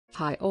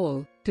Hi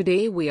all,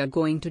 today we are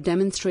going to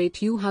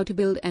demonstrate you how to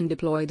build and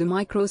deploy the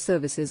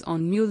microservices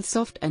on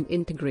MuleSoft and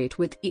integrate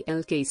with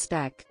ELK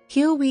stack.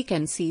 Here we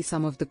can see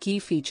some of the key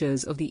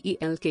features of the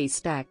ELK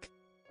stack.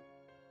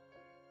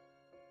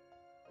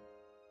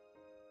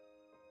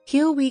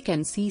 Here we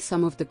can see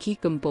some of the key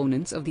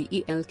components of the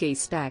ELK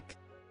stack.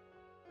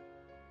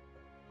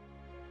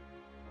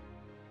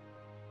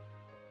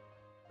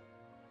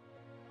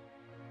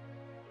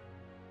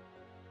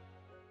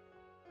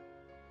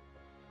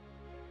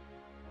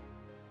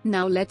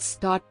 Now let's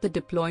start the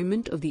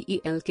deployment of the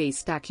ELK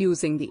stack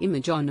using the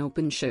image on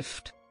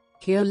OpenShift.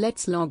 Here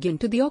let's log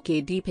into the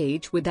OKD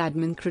page with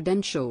admin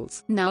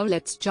credentials. Now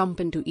let's jump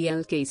into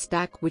ELK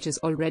stack which is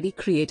already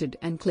created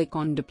and click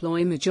on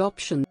deploy image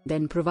option,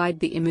 then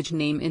provide the image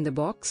name in the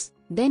box,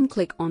 then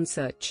click on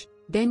search,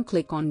 then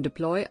click on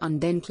deploy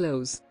and then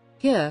close.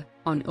 Here,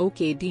 on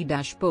OKD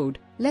dashboard,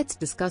 let's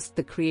discuss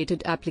the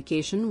created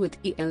application with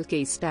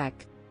ELK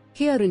stack.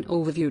 Here in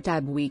overview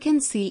tab we can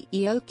see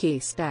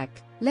ELK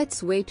stack.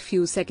 Let's wait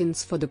few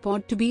seconds for the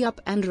pod to be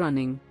up and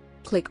running.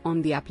 Click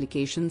on the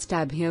Applications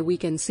tab. Here we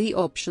can see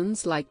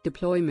options like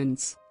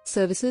deployments,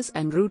 services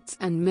and routes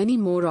and many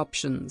more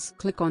options.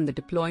 Click on the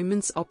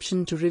Deployments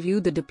option to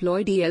review the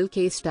deployed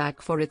ELK stack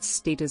for its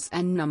status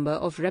and number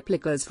of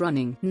replicas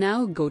running.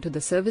 Now go to the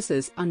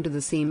Services under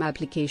the same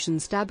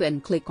Applications tab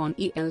and click on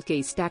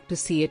ELK stack to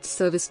see its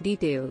service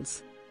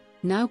details.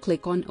 Now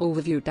click on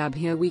Overview tab.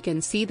 Here we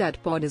can see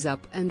that pod is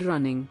up and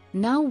running.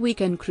 Now we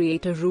can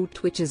create a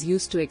route which is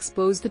used to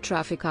expose the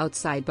traffic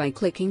outside by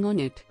clicking on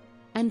it.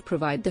 And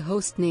provide the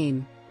host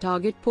name,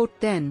 target port,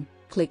 then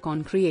click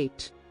on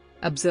Create.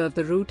 Observe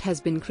the route has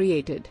been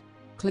created.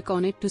 Click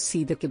on it to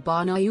see the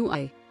Kibana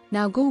UI.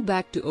 Now go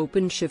back to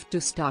OpenShift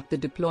to start the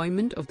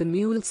deployment of the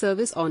Mule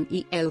service on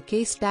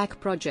ELK stack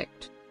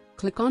project.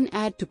 Click on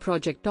Add to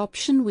Project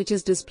option which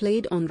is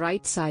displayed on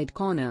right side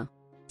corner.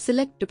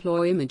 Select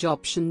Deploy Image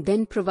option,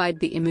 then provide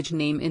the image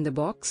name in the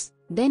box,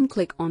 then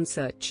click on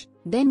Search,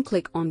 then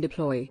click on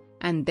Deploy,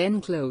 and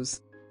then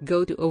close.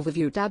 Go to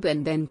Overview tab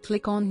and then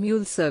click on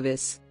Mule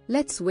Service.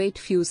 Let's wait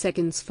few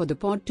seconds for the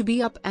pod to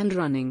be up and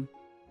running.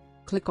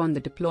 Click on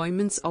the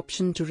Deployments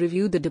option to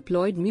review the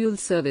deployed Mule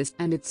service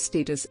and its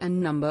status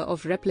and number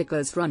of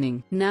replicas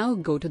running. Now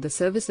go to the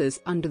Services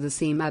under the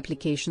same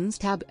Applications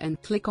tab and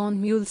click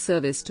on Mule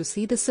Service to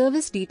see the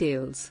service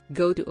details.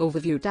 Go to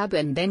Overview tab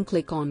and then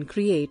click on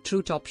Create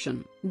Route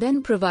option.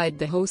 Then provide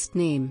the host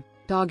name,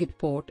 target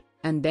port,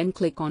 and then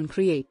click on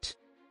Create.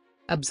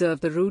 Observe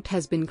the route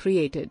has been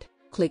created.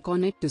 Click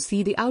on it to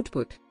see the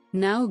output.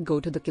 Now go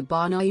to the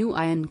Kibana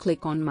UI and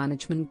click on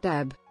Management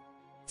tab.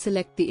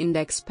 Select the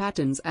index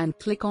patterns and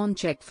click on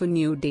Check for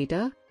new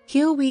data.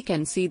 Here we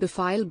can see the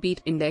file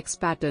beat index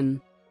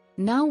pattern.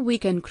 Now we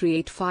can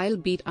create file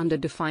beat under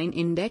Define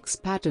Index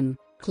Pattern.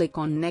 Click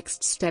on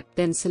Next Step,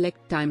 then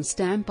select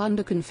Timestamp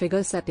under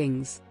Configure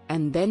Settings,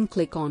 and then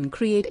click on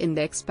Create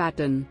Index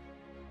Pattern.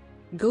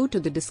 Go to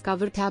the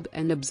Discover tab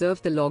and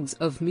observe the logs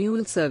of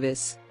Mule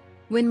service.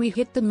 When we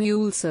hit the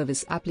Mule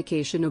service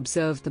application,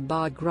 observe the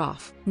bar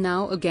graph.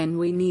 Now again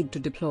we need to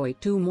deploy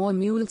 2 more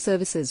Mule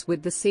services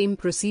with the same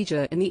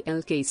procedure in the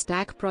ELK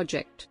stack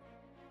project.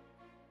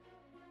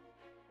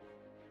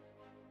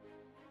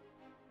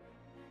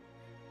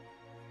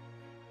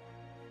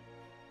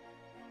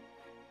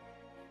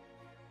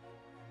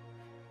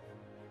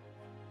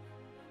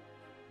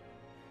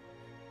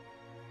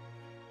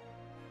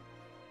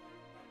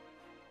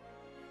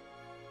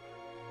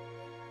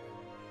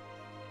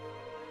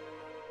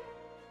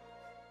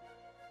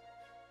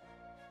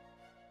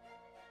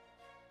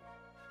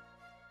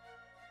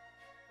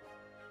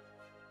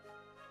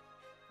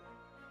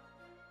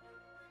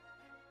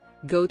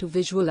 Go to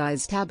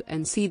Visualize tab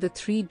and see the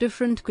 3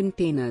 different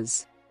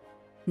containers.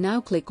 Now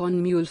click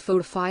on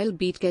Mule4 file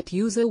beat get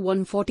user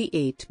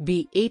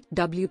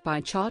 148b8w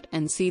pie chart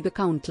and see the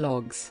count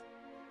logs.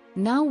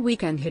 Now we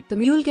can hit the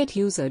mule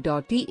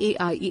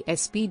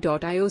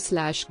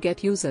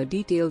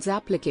getUser.EAIESB.io/getUserDetails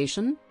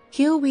application.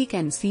 Here we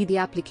can see the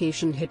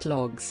application hit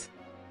logs.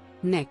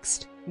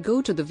 Next,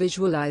 go to the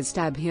Visualize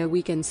tab. Here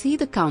we can see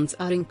the counts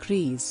are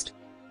increased.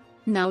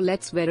 Now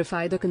let's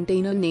verify the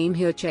container name.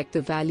 Here check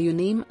the value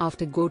name.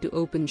 After go to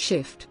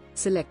OpenShift,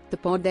 select the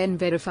pod, then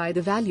verify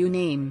the value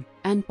name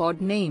and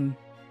pod name.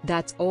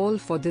 That's all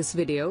for this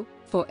video.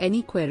 For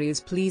any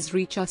queries please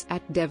reach us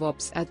at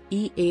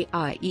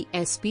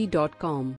devops@eaiesb.com.